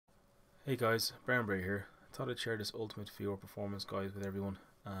Hey guys, Brown Bray here. Thought I'd share this ultimate VR performance guide with everyone.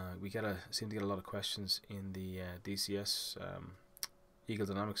 We seem to get a lot of questions in the DCS Eagle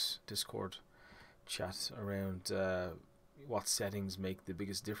Dynamics Discord chat around what settings make the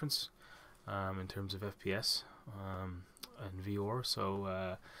biggest difference in terms of FPS and VR.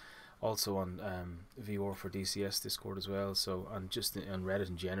 So also on VR for DCS Discord as well. So and just on Reddit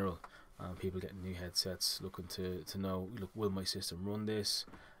in general, people getting new headsets, looking to know, look, will my system run this?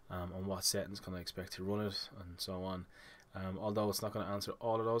 On what settings can I expect to run it, and so on. Although it's not going to answer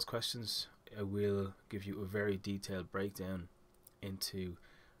all of those questions, it will give you a very detailed breakdown into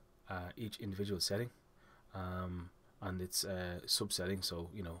each individual setting and its sub-setting, so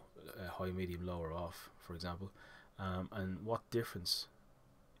high, medium, low or off, for example, and what difference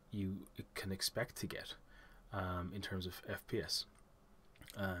you can expect to get in terms of FPS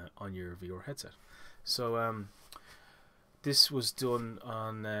on your VR headset. So this was done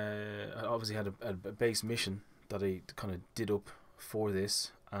on I obviously had a base mission that I kind of did up for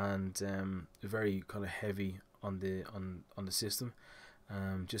this, and very kind of heavy on the system,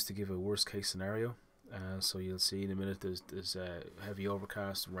 just to give a worst case scenario. So you'll see in a minute there's heavy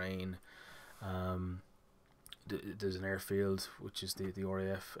overcast, rain, there's an airfield, which is the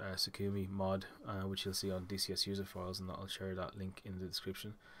RAF Sakumi mod, which you'll see on DCS user files, and I'll share that link in the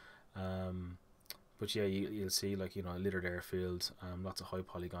description. But yeah, you'll see, like, a littered airfield, lots of high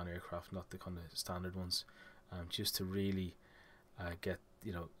polygon aircraft, not the kind of standard ones, just to really get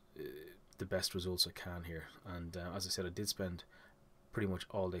the best results I can here. And as I said, I did spend pretty much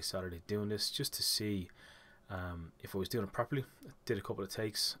all day Saturday doing this, just to see if I was doing it properly. I did a couple of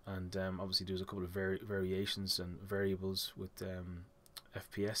takes, and obviously there's a couple of variations and variables with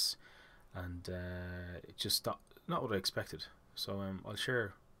FPS, and it just not what I expected. So I'll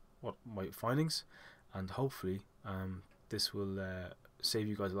share what my findings, and hopefully this will save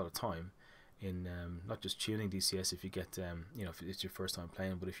you guys a lot of time in not just tuning DCS if you get if it's your first time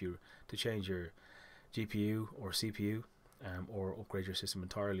playing, but if you to change your GPU or CPU or upgrade your system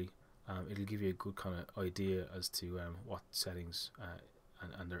entirely. It'll give you a good kind of idea as to what settings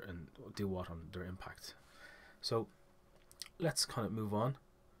and do what on their impact. So let's kind of move on.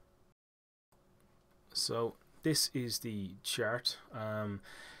 So this is the chart.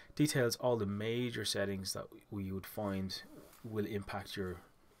 Details all the major settings that we would find will impact your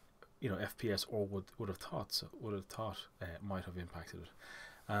FPS, or would have thought might have impacted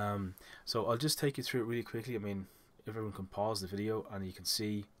it. So I'll just take you through it really quickly. I mean, everyone can pause the video and you can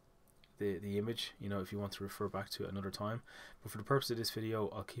see the image, if you want to refer back to it another time. But for the purpose of this video,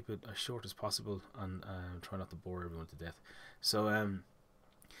 I'll keep it as short as possible and try not to bore everyone to death. So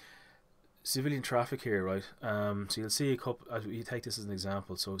civilian traffic here, right? So you'll see a couple, as you take this as an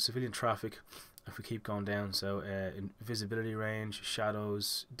example. So civilian traffic, if we keep going down, so in visibility range,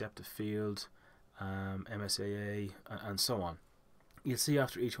 shadows, depth of field, MSAA, and so on. You'll see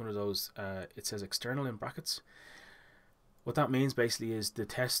after each one of those it says external in brackets. What that means basically is the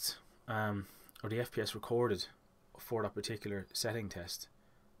test or the FPS recorded for that particular setting test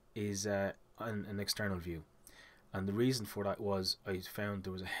is an external view. And the reason for that was I found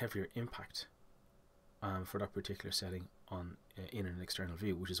there was a heavier impact for that particular setting on in an external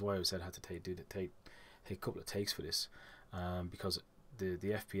view, which is why I said I had to take a couple of takes for this, because the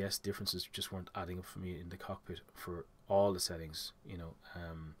FPS differences just weren't adding up for me in the cockpit for all the settings.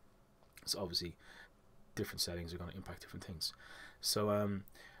 So obviously different settings are going to impact different things. So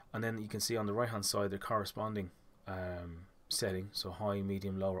and then you can see on the right hand side the corresponding setting, so high,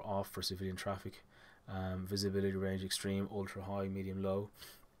 medium, low or off for civilian traffic. Visibility range, extreme, ultra, high, medium, low,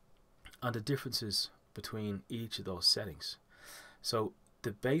 and the differences between each of those settings. So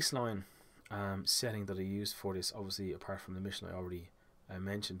the baseline setting that I used for this, obviously apart from the mission I already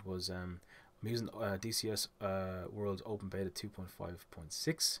mentioned, was I'm using DCS World Open Beta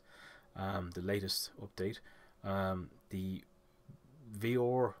 2.5.6, the latest update. The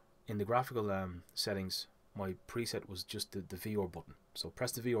VR in the graphical settings, my preset was just the VR button. So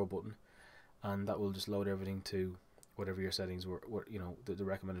press the VR button, and that will just load everything to whatever your settings were, the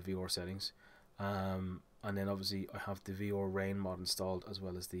recommended VR settings. And then obviously I have the VR Rain mod installed, as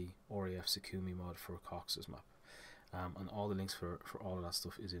well as the RAF Sakumi mod for Cox's map. And all the links for all of that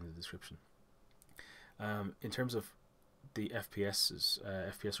stuff is in the description. In terms of the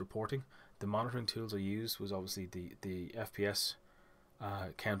FPS reporting, the monitoring tools I used was obviously the FPS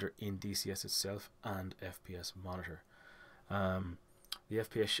counter in DCS itself and FPS monitor. The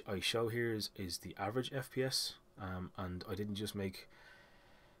FPS I show here is the average FPS, and I didn't just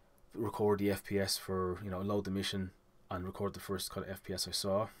record the FPS for load the mission and record the first kind of FPS I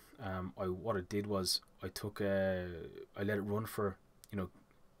saw. What I did was I let it run for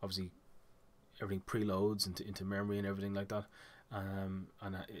obviously everything preloads into memory and everything like that.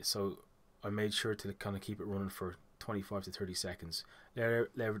 So I made sure to kind of keep it running for 25 to 30 seconds.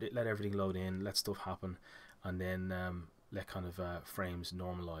 Let everything load in, let stuff happen, and then let kind of frames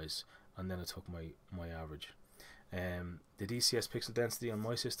normalize, and then I took my average. The DCS pixel density on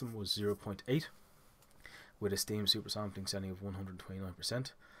my system was 0.8 with a Steam super sampling setting of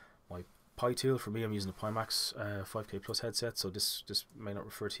 129%. My Pi tool, for me, I'm using a Pimax 5K Plus headset, so this may not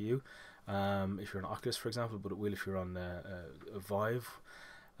refer to you if you're on Oculus, for example, but it will if you're on a Vive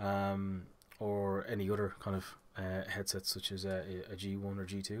or any other kind of headsets such as a G1 or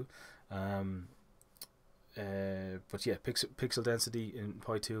G2. But yeah, pixel density in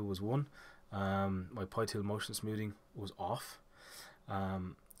Pi tool was 1. My Pi tool motion smoothing was off.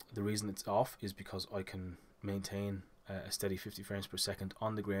 The reason it's off is because I can maintain a steady 50 frames per second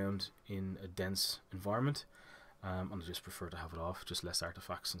on the ground in a dense environment, and I just prefer to have it off, just less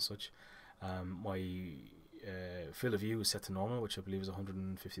artifacts and such. My field of view is set to normal, which I believe is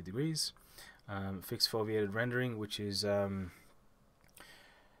 150 degrees. Fixed foveated rendering, which is God,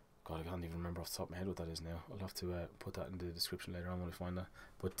 I can't even remember off the top of my head what that is now. I'll have to put that in the description later on when I find that.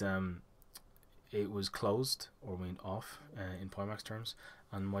 But it was closed, or went off in Pimax terms,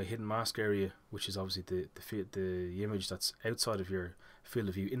 and my hidden mask area, which is obviously the image that's outside of your field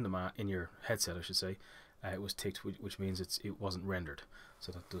of view in your headset, I should say, it was ticked, which means it wasn't rendered.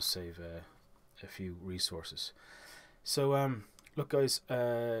 So that does save a few resources. So look, guys,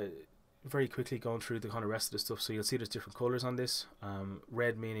 very quickly going through the kind of rest of the stuff. So you'll see there's different colors on this.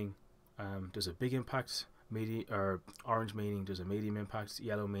 Red meaning there's a big impact, or orange meaning there's a medium impact,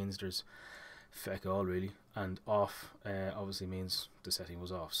 yellow means there's feck all really, and off obviously means the setting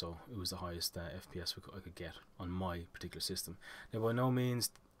was off, so it was the highest FPS I could get on my particular system. Now by no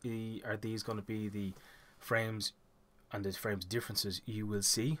means are these going to be the frames and the frames differences you will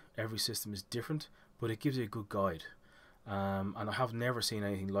see. Every system is different, but it gives you a good guide. And I have never seen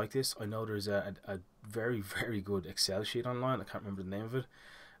anything like this. I know there's a very, very good Excel sheet online. I can't remember the name of it.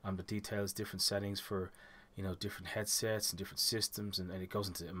 That details different settings for, you know, different headsets and different systems, and it goes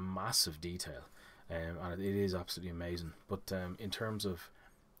into massive detail. And it is absolutely amazing. But in terms of,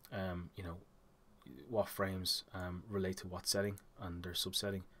 you know, what frames relate to what setting and their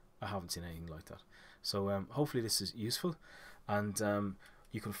subsetting, I haven't seen anything like that. So hopefully this is useful, and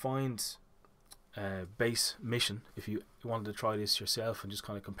you can find base mission if you wanted to try this yourself and just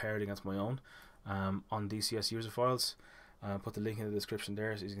kind of compare it against my own on DCS user files. Put the link in the description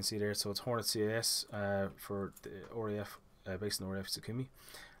there, as you can see there. So it's Hornet CIS for the RAF, based on RAF Sakumi,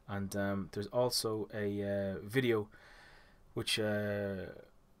 and there's also a video which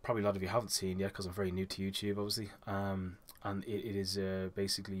probably a lot of you haven't seen yet because I'm very new to YouTube, obviously, and it is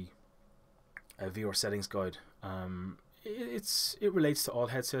basically a VR settings guide. It relates to all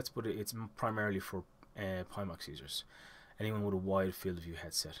headsets, but it's primarily for Pimax users. Anyone with a wide field of view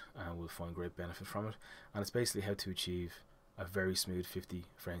headset will find great benefit from it, and it's basically how to achieve a very smooth 50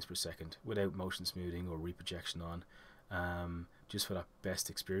 frames per second without motion smoothing or reprojection on, just for that best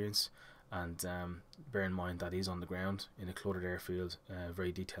experience. And bear in mind that is on the ground in a cluttered airfield,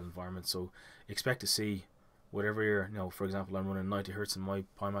 very detailed environment, so expect to see whatever you're, you know, for example, I'm running 90 Hz in my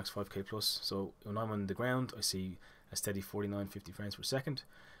Pimax 5K Plus, so when I'm on the ground I see a steady 49-50 frames per second.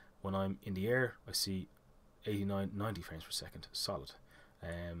 When I'm in the air I see 89-90 frames per second solid.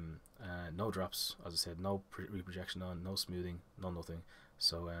 No drops, as I said, no reprojection on, no smoothing, no nothing.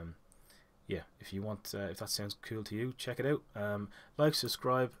 So yeah, if you want, if that sounds cool to you, check it out. Like,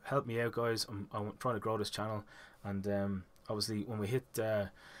 subscribe, help me out, guys. I'm trying to grow this channel, and obviously when we hit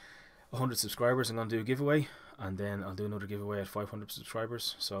 100 subscribers I'm going to do a giveaway, and then I'll do another giveaway at 500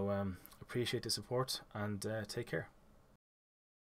 subscribers. So appreciate the support, and take care.